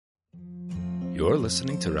You're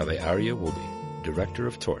listening to Rabbi Aryeh Wolbe, Director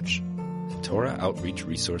of Torch, the Torah Outreach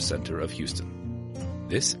Resource Center of Houston.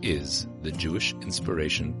 This is the Jewish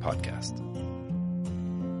Inspiration Podcast.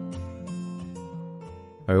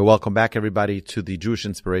 All right, welcome back, everybody, to the Jewish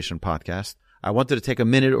Inspiration Podcast. I wanted to take a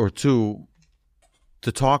minute or two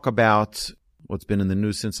to talk about what's been in the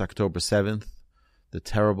news since October 7th, the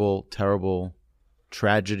terrible, terrible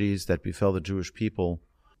tragedies that befell the Jewish people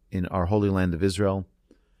in our holy land of Israel.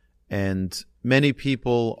 And many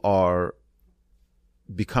people are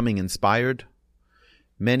becoming inspired.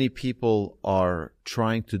 Many people are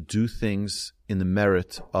trying to do things in the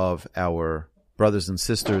merit of our brothers and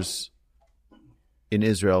sisters in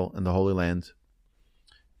Israel and the Holy Land.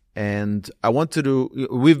 And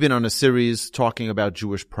we've been on a series talking about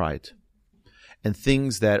Jewish pride and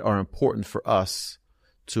things that are important for us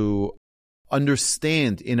to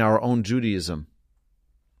understand in our own Judaism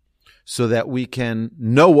so that we can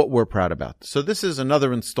know what we're proud about. So this is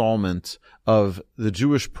another installment of the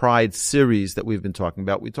Jewish Pride series that we've been talking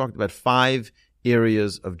about. We talked about 5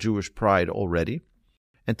 areas of Jewish pride already.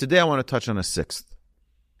 And today I want to touch on a 6th.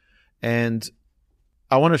 And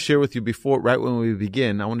I want to share with you right when we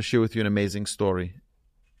begin, I want to share with you an amazing story.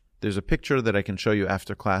 There's a picture that I can show you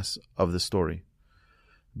after class of the story.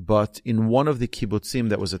 But in one of the kibbutzim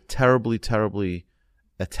that was terribly, terribly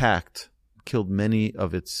attacked, killed many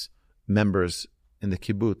of its members in the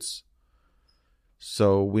kibbutz.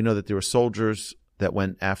 So we know that there were soldiers that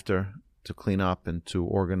went after to clean up and to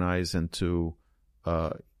organize and to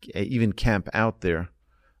even camp out there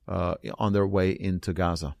on their way into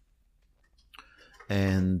Gaza.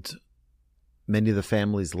 And many of the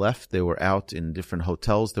families left. They were out in different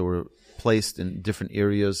hotels. They were placed in different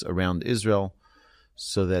areas around Israel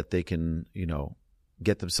so that they can,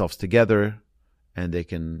 get themselves together and they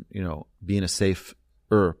can, be in a safer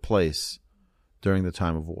place during the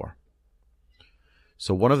time of war.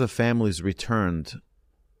 So one of the families returned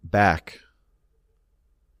back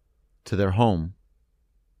to their home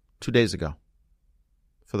 2 days ago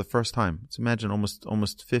for the first time. Let's imagine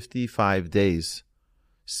almost 55 days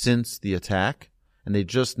since the attack, and they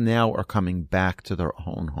just now are coming back to their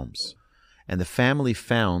own homes. And the family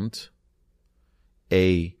found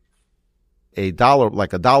a dollar,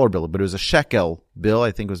 like a dollar bill, but it was a shekel bill.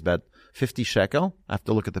 I think it was about 50 shekel. I have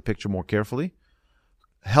to look at the picture more carefully.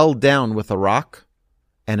 Held down with a rock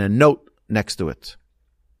and a note next to it.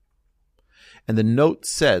 And the note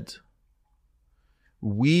said,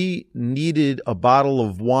 "We needed a bottle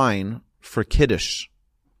of wine for Kiddush.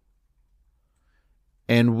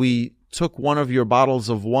 And we took one of your bottles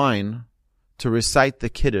of wine to recite the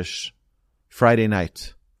Kiddush Friday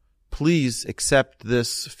night. Please accept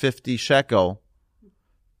this 50 shekel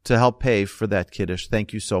to help pay for that Kiddush.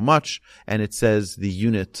 Thank you so much." And it says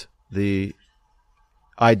the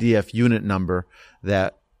IDF unit number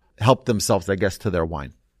that helped themselves, I guess, to their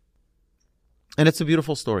wine. And it's a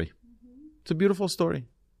beautiful story. It's a beautiful story.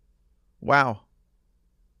 Wow.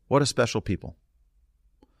 What a special people.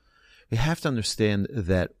 We have to understand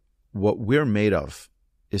that what we're made of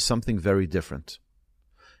is something very different.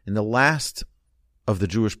 In the last of the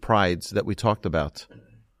Jewish prides that we talked about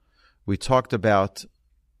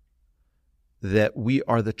that we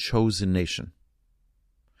are the chosen nation.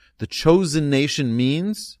 The chosen nation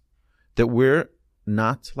means that we're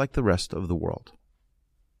not like the rest of the world.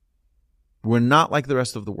 We're not like the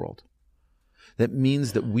rest of the world. That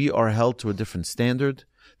means that we are held to a different standard.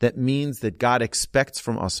 That means that God expects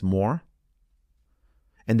from us more.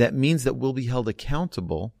 And that means that we'll be held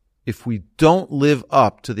accountable if we don't live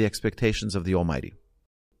up to the expectations of the Almighty.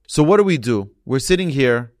 So what do? We're sitting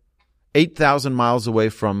here 8,000 miles away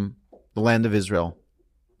from the land of Israel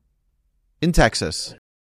in Texas.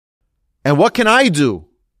 And what can I do?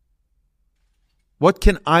 What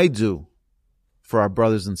can I do for our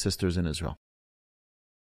brothers and sisters in Israel?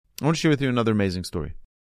 I want to share with you another amazing story.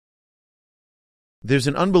 There's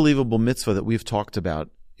an unbelievable mitzvah that we've talked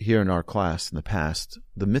about here in our class in the past,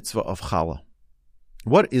 the mitzvah of challah.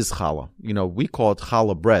 What is challah? We call it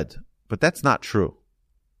challah bread, but that's not true.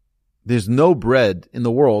 There's no bread in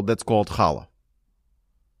the world that's called challah.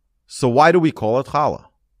 So why do we call it challah?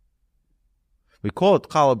 We call it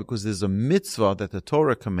challah because there's a mitzvah that the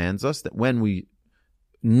Torah commands us that when we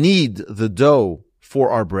knead the dough for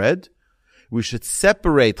our bread, we should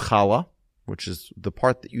separate challah, which is the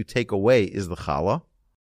part that you take away is the challah,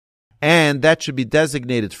 and that should be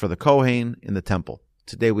designated for the Kohen in the temple.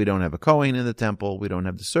 Today we don't have a Kohen in the temple. We don't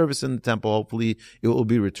have the service in the temple. Hopefully it will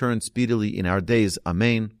be returned speedily in our days.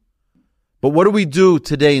 Amen. But what do we do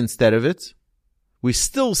today instead of it? We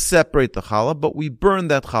still separate the challah, but we burn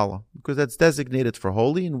that challah because that's designated for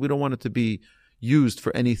holy and we don't want it to be used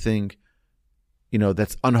for anything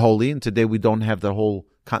that's unholy, and today we don't have the whole...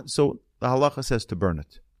 So the halacha says to burn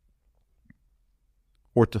it.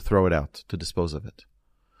 Or to throw it out, to dispose of it.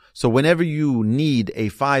 So whenever you need a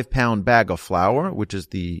 5-pound bag of flour, which is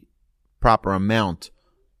the proper amount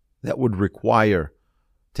that would require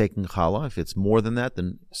taking challah, if it's more than that,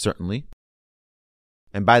 then certainly.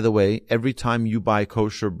 And by the way, every time you buy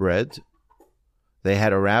kosher bread, they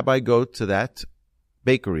had a rabbi go to that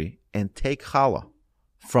bakery and take challah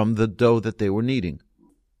from the dough that they were kneading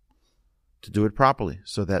to do it properly,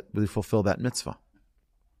 so that we fulfill that mitzvah.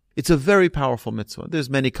 It's a very powerful mitzvah. There's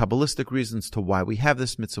many Kabbalistic reasons to why we have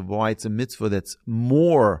this mitzvah, why it's a mitzvah that's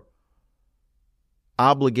more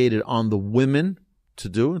obligated on the women to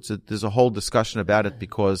do. There's a whole discussion about it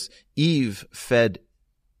because Eve fed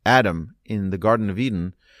Adam in the Garden of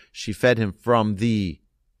Eden. She fed him from the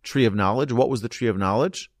tree of knowledge. What was the tree of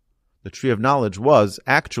knowledge? The tree of knowledge was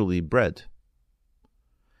actually bread.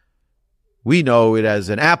 We know it as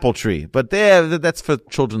an apple tree, but that's for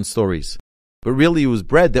children's stories. But really it was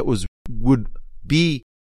bread that would be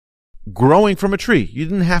growing from a tree. You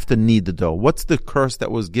didn't have to knead the dough. What's the curse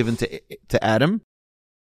that was given to Adam?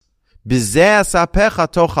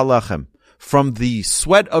 From the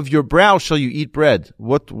sweat of your brow shall you eat bread.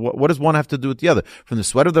 What does one have to do with the other? From the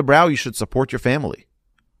sweat of the brow you should support your family.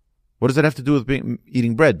 What does that have to do with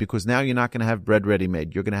eating bread? Because now you're not going to have bread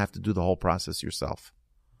ready-made. You're going to have to do the whole process yourself.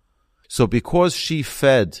 So because she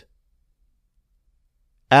fed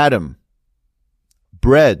Adam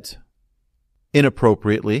bread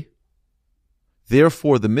inappropriately,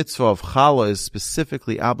 therefore the mitzvah of challah is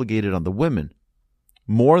specifically obligated on the women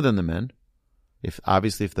more than the men. If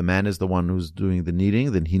the man is the one who's doing the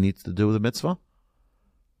kneading, then he needs to do the mitzvah.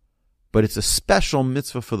 But it's a special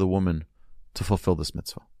mitzvah for the woman to fulfill this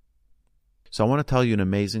mitzvah. So I want to tell you an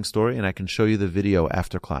amazing story, and I can show you the video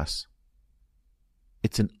after class.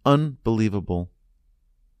 It's an unbelievable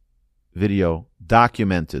video,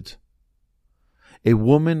 documented. A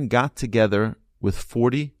woman got together with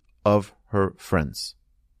 40 of her friends.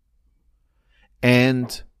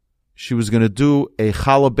 And she was going to do a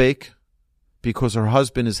challah bake because her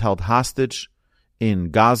husband is held hostage in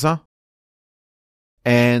Gaza.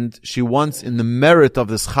 And she wants, in the merit of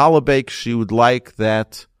this challah bake, she would like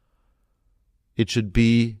that it should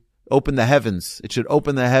open the heavens. It should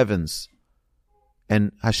open the heavens.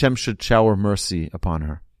 And Hashem should shower mercy upon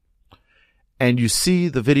her. And you see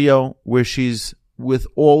the video where she's with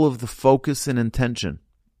all of the focus and intention,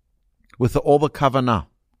 with all the kavanah.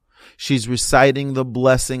 She's reciting the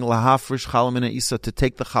blessing, lahafrish challah min ha'isa, to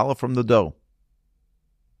take the challah from the dough.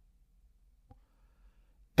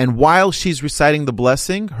 And while she's reciting the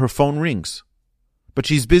blessing, her phone rings. But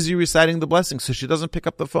she's busy reciting the blessing, so she doesn't pick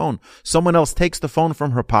up the phone. Someone else takes the phone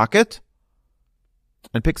from her pocket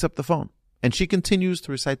and picks up the phone. And she continues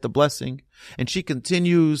to recite the blessing, and she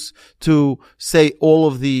continues to say all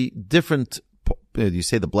of the different, you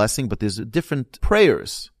say the blessing, but there's different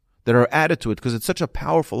prayers that are added to it because it's such a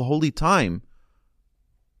powerful, holy time.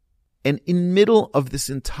 And in middle of this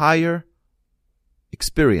entire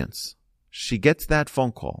experience, she gets that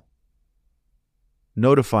phone call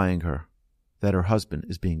notifying her that her husband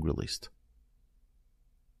is being released.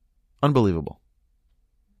 Unbelievable.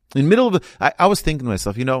 In the middle of I was thinking to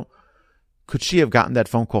myself, could she have gotten that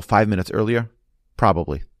phone call 5 minutes earlier?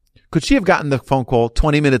 Probably. Could she have gotten the phone call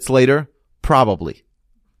 20 minutes later? Probably.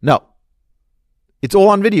 No. It's all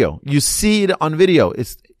on video. You see it on video.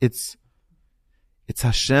 It's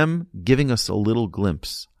Hashem giving us a little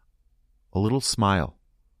glimpse, a little smile,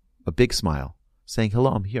 a big smile, saying,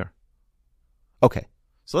 hello, I'm here. Okay,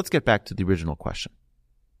 so let's get back to the original question.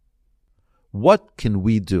 What can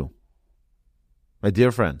we do? My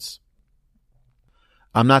dear friends,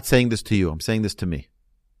 I'm not saying this to you. I'm saying this to me.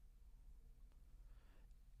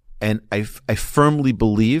 And I firmly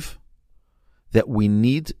believe that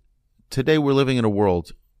today we're living in a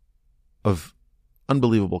world of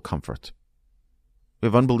unbelievable comfort. We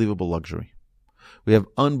have unbelievable luxury. We have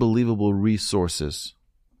unbelievable resources.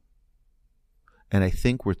 And I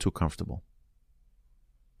think we're too comfortable.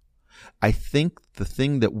 I think the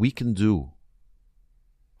thing that we can do,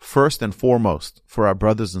 first and foremost, for our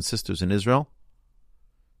brothers and sisters in Israel,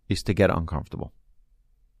 is to get uncomfortable.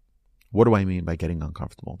 What do I mean by getting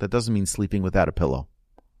uncomfortable? That doesn't mean sleeping without a pillow.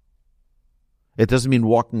 It doesn't mean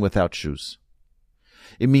walking without shoes.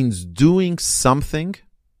 It means doing something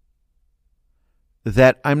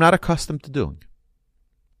that I'm not accustomed to doing.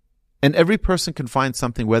 And every person can find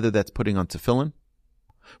something, whether that's putting on tefillin,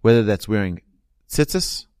 whether that's wearing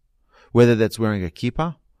tzitzis, whether that's wearing a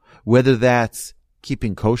kippah, whether that's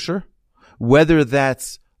keeping kosher, whether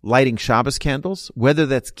that's lighting Shabbos candles, whether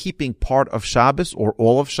that's keeping part of Shabbos or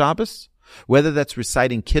all of Shabbos, Whether that's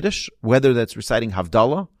reciting Kiddush, whether that's reciting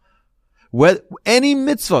Havdalah, any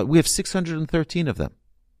mitzvah, we have 613 of them.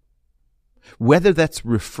 Whether that's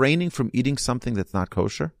refraining from eating something that's not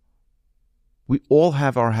kosher, we all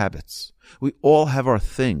have our habits. We all have our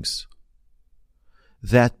things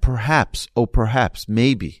that perhaps,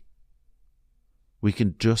 maybe, we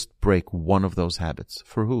can just break one of those habits.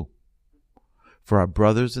 For who? For our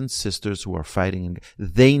brothers and sisters who are fighting.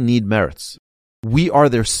 They need merits. We are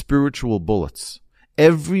their spiritual bullets.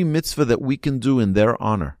 Every mitzvah that we can do in their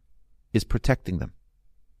honor is protecting them.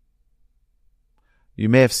 You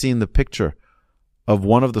may have seen the picture of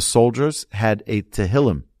one of the soldiers had a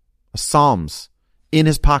Tehillim, a Psalms, in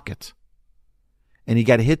his pocket. And he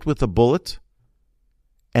got hit with a bullet.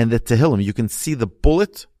 And the Tehillim, you can see the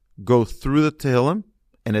bullet go through the Tehillim,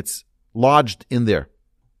 and it's lodged in there.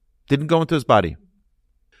 Didn't go into his body.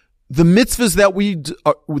 The mitzvahs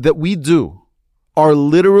that we do are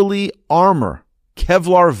literally armor,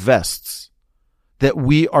 Kevlar vests that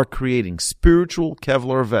we are creating, spiritual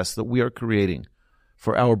Kevlar vests that we are creating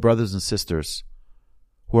for our brothers and sisters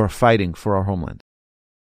who are fighting for our homeland.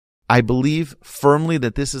 I believe firmly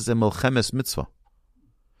that this is a Milchemes mitzvah.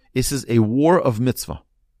 This is a war of mitzvah.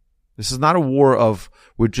 This is not a war of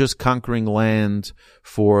we're just conquering land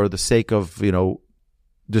for the sake of,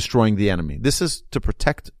 destroying the enemy. This is to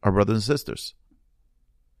protect our brothers and sisters.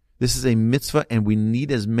 This is a mitzvah, and we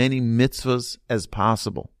need as many mitzvahs as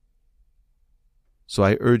possible. So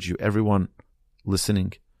I urge you, everyone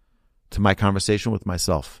listening to my conversation with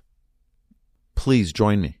myself, please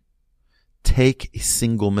join me. Take a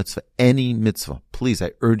single mitzvah, any mitzvah. Please,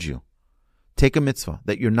 I urge you. Take a mitzvah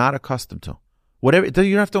that you're not accustomed to. Whatever, you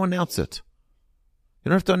don't have to announce it. You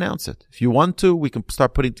don't have to announce it. If you want to, we can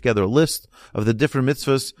start putting together a list of the different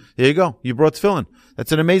mitzvahs. Here you go. You brought tefillin.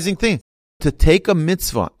 That's an amazing thing. To take a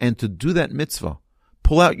mitzvah and to do that mitzvah,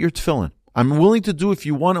 pull out your tefillin. I'm willing to do, if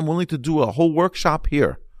you want, I'm willing to do a whole workshop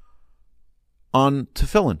here on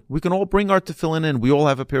tefillin. We can all bring our tefillin in. We all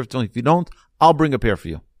have a pair of tefillin. If you don't, I'll bring a pair for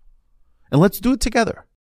you. And let's do it together.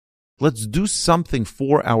 Let's do something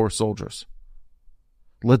for our soldiers.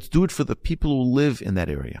 Let's do it for the people who live in that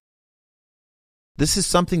area. This is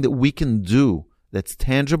something that we can do that's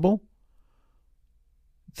tangible,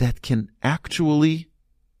 that can actually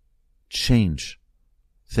change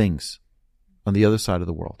things on the other side of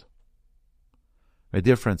the world. My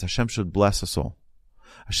dear friends, Hashem should bless us all.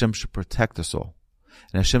 Hashem should protect us all.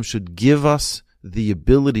 And Hashem should give us the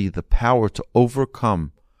ability, the power to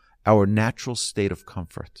overcome our natural state of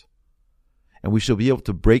comfort. And we shall be able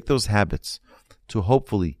to break those habits to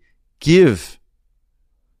hopefully give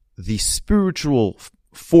the spiritual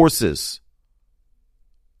forces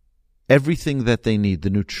everything that they need, the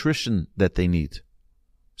nutrition that they need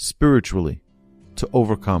spiritually to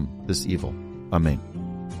overcome this evil. Amen.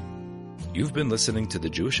 You've been listening to the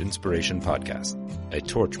Jewish Inspiration Podcast, a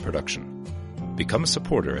Torch production. Become a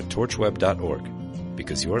supporter at torchweb.org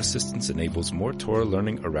because your assistance enables more Torah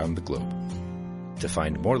learning around the globe. To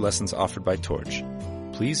find more lessons offered by Torch,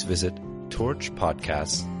 please visit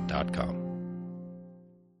torchpodcasts.com.